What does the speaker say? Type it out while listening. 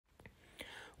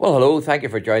Well, hello, thank you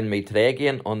for joining me today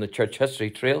again on the Church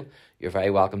History Trail. You're very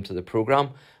welcome to the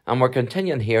programme. And we're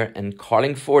continuing here in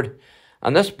Carlingford.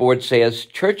 And this board says,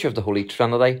 Church of the Holy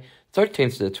Trinity,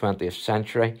 13th to the 20th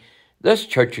century. This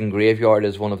church and graveyard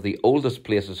is one of the oldest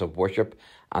places of worship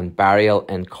and burial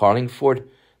in Carlingford.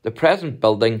 The present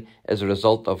building is a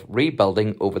result of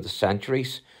rebuilding over the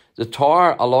centuries. The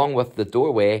tower, along with the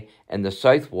doorway in the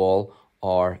south wall,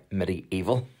 are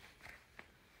medieval.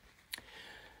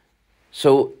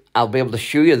 So I'll be able to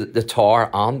show you the tower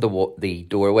and the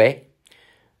doorway.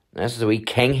 This is a wee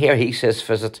king here. He says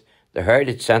visit the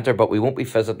Heritage Centre, but we won't be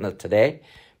visiting it today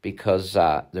because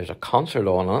there's a concert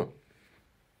on it.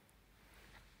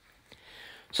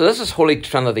 So this is Holy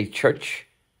Trinity Church.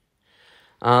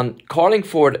 And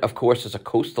Carlingford, of course, is a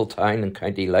coastal town in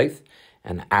County Louth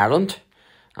in Ireland.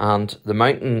 And the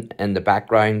mountain in the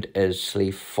background is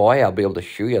Slieve Foy. I'll be able to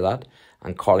show you that.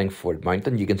 And Carlingford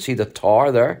Mountain. You can see the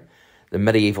tower there. The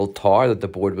medieval tower that the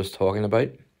board was talking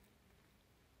about.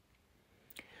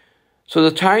 So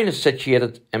the town is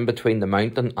situated in between the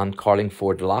mountain and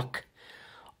Carlingford Loch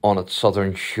on its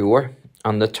southern shore.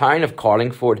 And the town of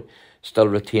Carlingford still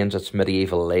retains its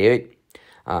medieval layout.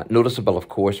 Noticeable, of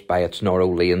course, by its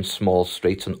narrow lanes, small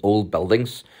streets and old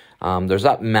buildings. There's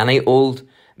that many old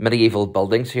medieval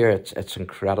buildings here. It's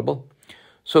incredible.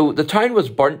 So the town was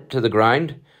burnt to the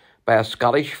ground by a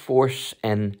Scottish force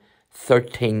in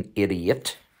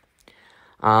 1388,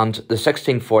 and the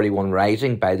 1641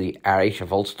 rising by the Irish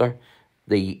of Ulster,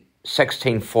 the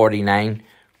 1649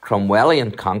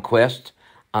 Cromwellian conquest,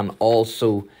 and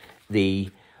also the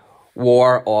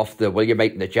war of the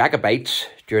Williamite and the Jacobites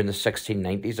during the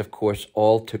 1690s, of course,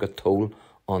 all took a toll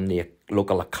on the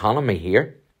local economy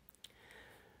here.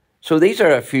 So these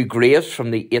are a few graves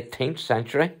from the 18th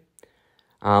century.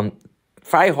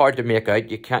 Very hard to make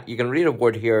out. You can read a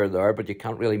word here or there, but you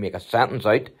can't really make a sentence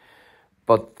out.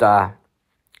 But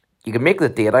you can make the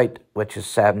date out, which is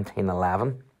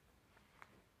 1711.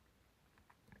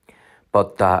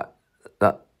 But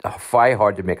that's very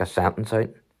hard to make a sentence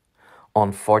out,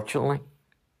 unfortunately.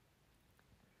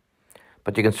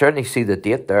 But you can certainly see the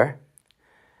date there,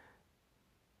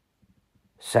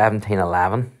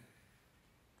 1711.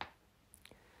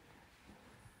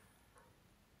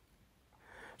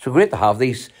 So great to have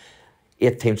these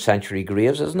 18th century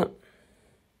graves, isn't it?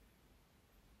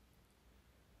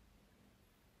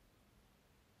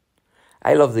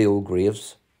 I love the old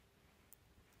graves.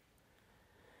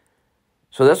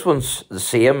 So this one's the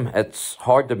same. It's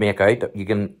hard to make out. You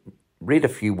can read a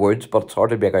few words, but it's hard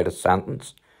to make out a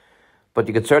sentence. But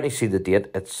you can certainly see the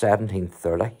date. It's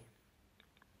 1730.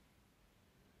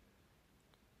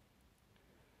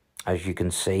 As you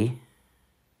can see.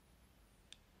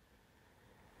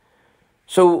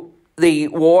 So the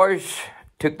wars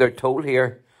took their toll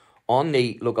here on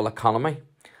the local economy,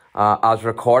 as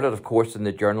recorded, of course, in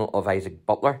the journal of Isaac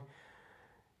Butler.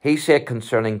 He said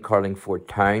concerning Carlingford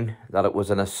town that it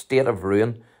was in a state of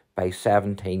ruin by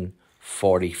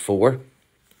 1744.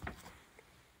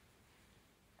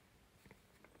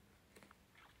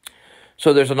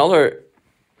 So there's another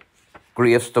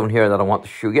gravestone here that I want to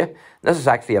show you. This is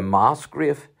actually a mass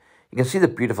grave. You can see the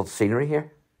beautiful scenery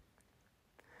here.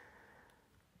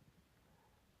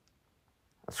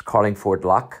 It's Carlingford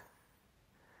Loch.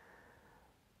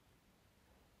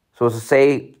 So as I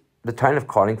say, the town of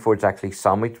Carlingford is actually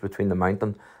sandwiched between the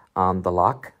mountain and the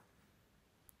loch.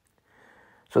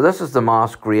 So this is the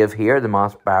mass grave here, the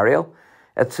mass burial.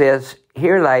 It says,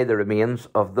 here lie the remains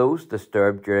of those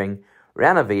disturbed during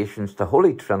renovations to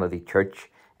Holy Trinity Church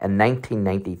in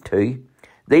 1992.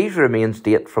 These remains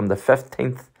date from the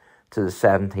 15th to the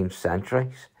 17th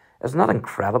centuries. Isn't that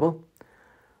incredible?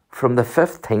 From the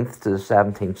 15th to the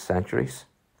 17th centuries.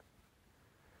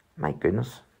 My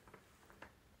goodness.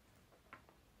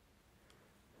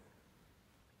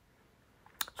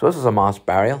 So this is a mass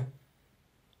burial.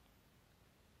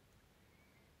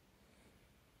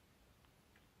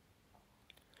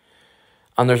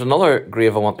 And there's another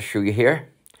grave I want to show you here,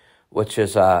 which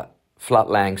is a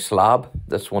flat-lying slab,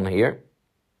 this one here.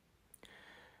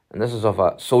 And this is of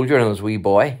a soldier and his wee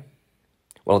boy.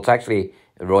 Well, it's actually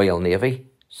a Royal Navy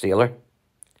sailor.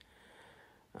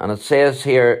 And it says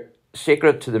here,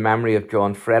 sacred to the memory of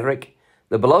John Frederick,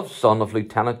 the beloved son of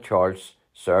Lieutenant Charles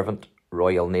Servant,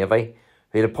 Royal Navy,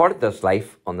 who departed this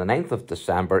life on the 9th of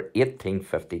December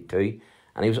 1852,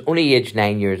 and he was only aged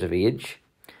 9 years of age.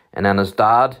 And then his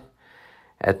dad,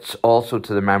 it's also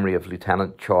to the memory of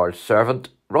Lieutenant Charles Servant,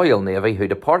 Royal Navy, who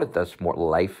departed this mortal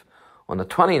life on the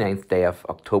 29th day of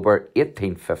October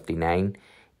 1859,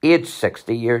 aged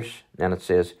 60 years. Then it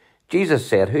says, Jesus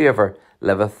said, whoever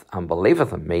liveth and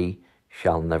believeth in me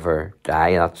shall never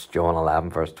die. That's John 11,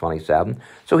 verse 27.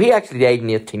 So he actually died in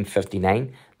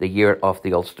 1859, the year of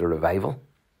the Ulster Revival.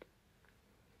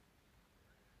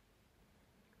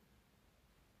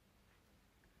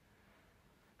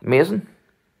 Amazing.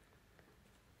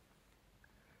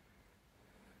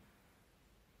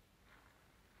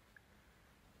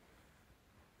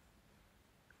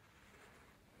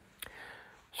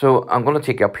 So I'm going to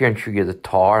take you up here and show you the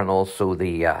tower and also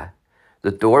the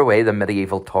doorway, the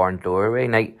medieval tower and doorway.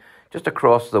 Now, just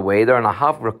across the way there, and I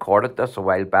have recorded this a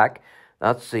while back,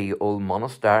 that's the old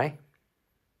monastery,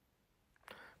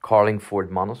 Carlingford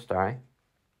Monastery.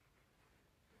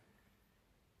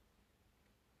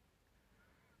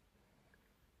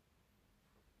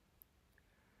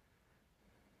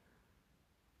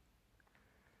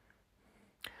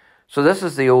 So this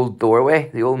is the old doorway,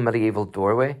 the old medieval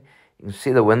doorway. You can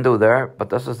see the window there, but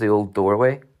this is the old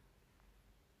doorway,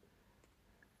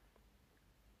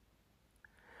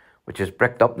 which is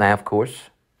bricked up now, of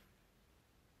course.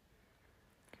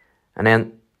 And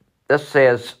then this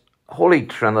says, Holy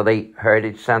Trinity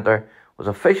Heritage Centre was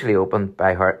officially opened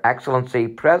by Her Excellency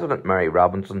President Mary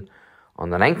Robinson on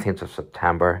the 19th of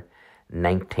September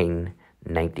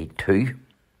 1992.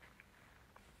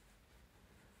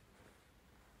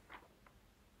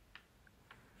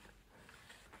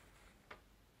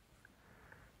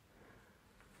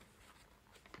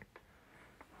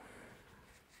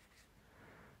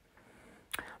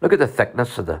 Look at the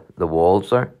thickness of the walls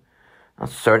there.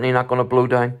 That's certainly not going to blow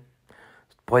down.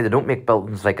 Boy, they don't make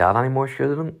buildings like that anymore, sure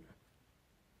they don't.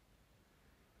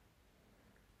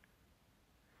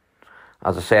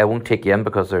 As I say, I won't take you in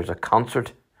because there's a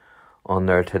concert on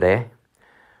there today.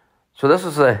 So this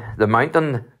is the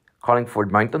mountain,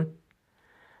 Carlingford Mountain.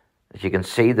 As you can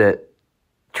see, the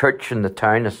church and the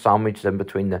town is sandwiched in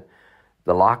between the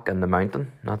loch and the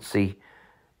mountain. That's the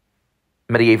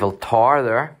medieval tower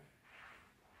there.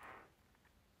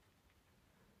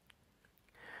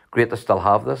 Great to still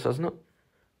have this, isn't it?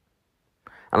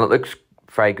 And it looks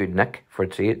very good nick for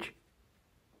its age.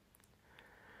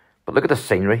 But look at the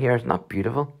scenery here, isn't that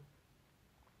beautiful?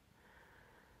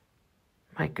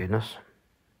 My goodness.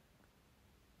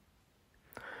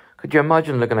 Could you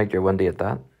imagine looking out your window at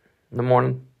that in the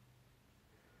morning?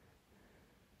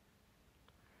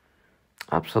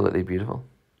 Absolutely beautiful.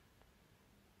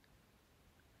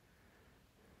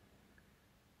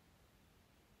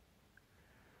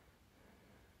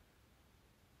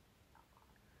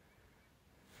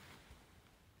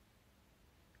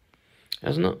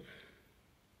 Isn't it?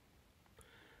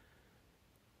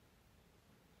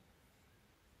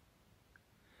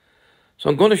 So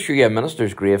I'm going to show you a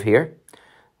minister's grave here.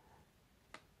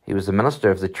 He was the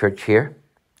minister of the church here.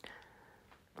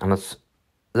 And it's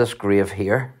this grave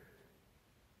here.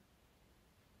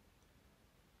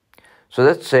 So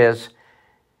that says,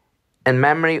 in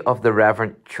memory of the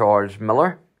Reverend Charles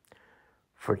Miller,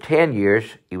 for 10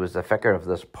 years he was the vicar of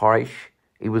this parish.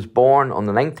 He was born on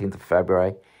the 19th of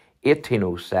February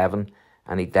 1807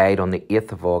 and he died on the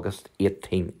 8th of August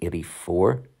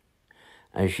 1884,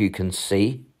 as you can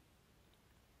see.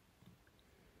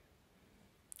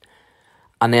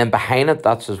 And then behind it,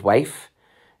 that's his wife.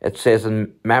 It says,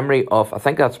 in memory of, I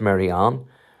think that's Mary Ann,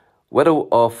 widow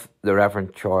of the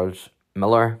Reverend Charles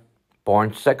Miller,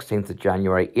 born 16th of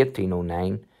January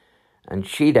 1809, and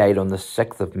she died on the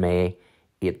 6th of May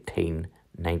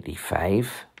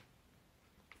 1895.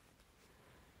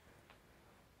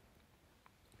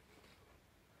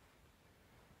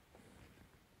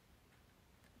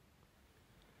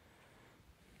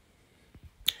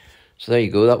 So there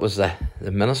you go, that was the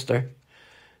minister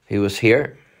who was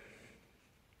here.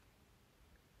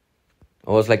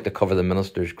 I always like to cover the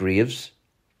ministers' graves.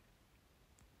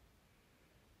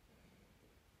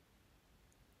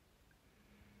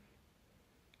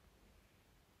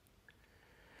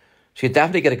 So you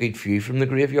definitely get a good view from the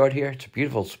graveyard here. It's a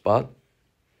beautiful spot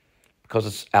because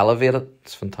it's elevated.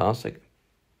 It's fantastic.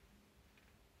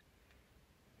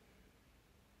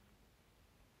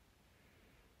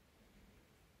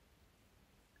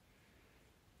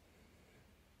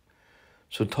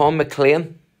 So Tom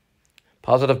McLean,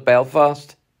 Positive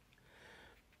Belfast,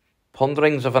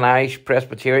 Ponderings of an Irish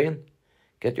Presbyterian.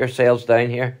 Get yourselves down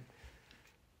here.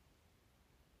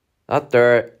 That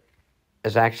there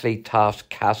is actually Taft's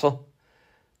Castle.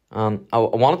 I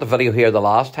wanted the video here the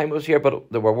last time I was here, but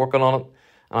they were working on it.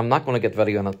 And I'm not going to get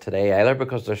video on it today either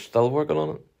because they're still working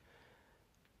on it.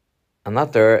 And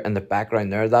that there in the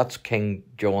background there, that's King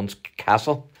John's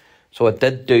Castle. So I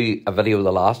did do a video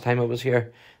the last time I was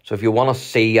here. So if you want to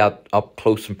see it up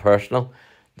close and personal,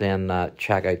 then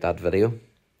check out that video.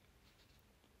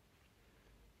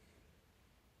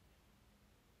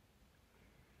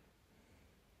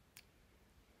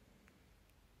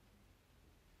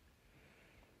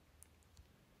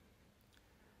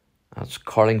 That's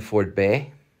Carlingford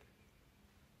Bay.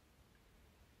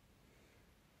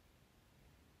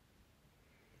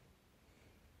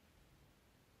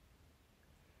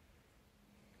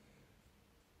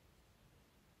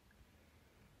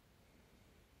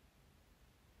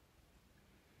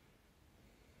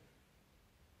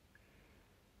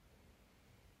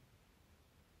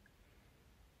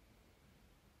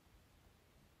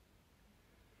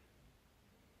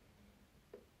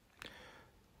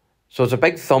 So it's a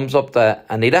big thumbs up to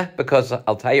Anita, because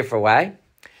I'll tell you for why.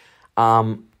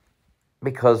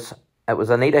 Because it was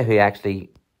Anita who actually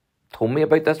told me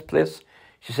about this place.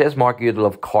 She says, Mark, you'd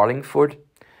love Carlingford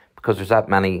because there's that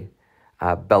many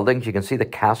buildings. You can see the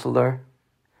castle there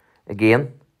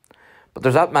again. But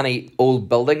there's that many old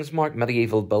buildings, Mark,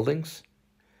 medieval buildings.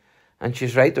 And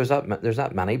she's right, there's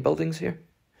that many buildings here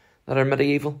that are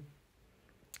medieval.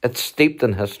 It's steeped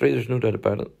in history, there's no doubt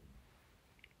about it.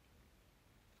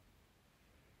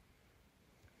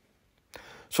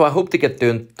 So I hope to get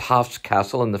doing Taft's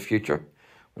Castle in the future,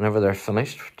 whenever they're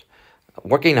finished.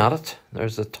 Working at it.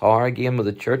 There's the tower again with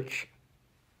the church.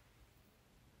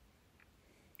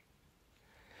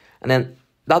 And then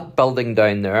that building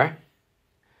down there,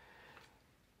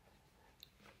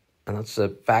 and that's the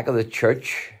back of the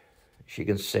church, as you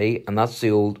can see, and that's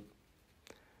the old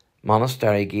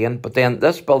monastery again. But then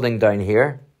this building down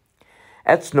here,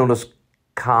 it's known as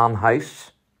Can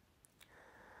House,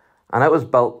 and it was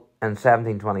built in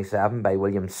 1727 by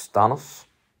William Stannis,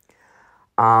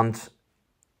 and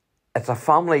it's a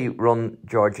family-run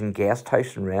Georgian guest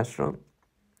house and restaurant.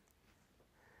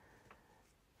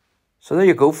 So there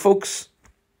you go, folks.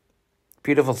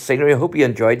 Beautiful scenery. I hope you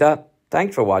enjoyed that.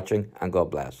 Thanks for watching, and God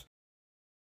bless.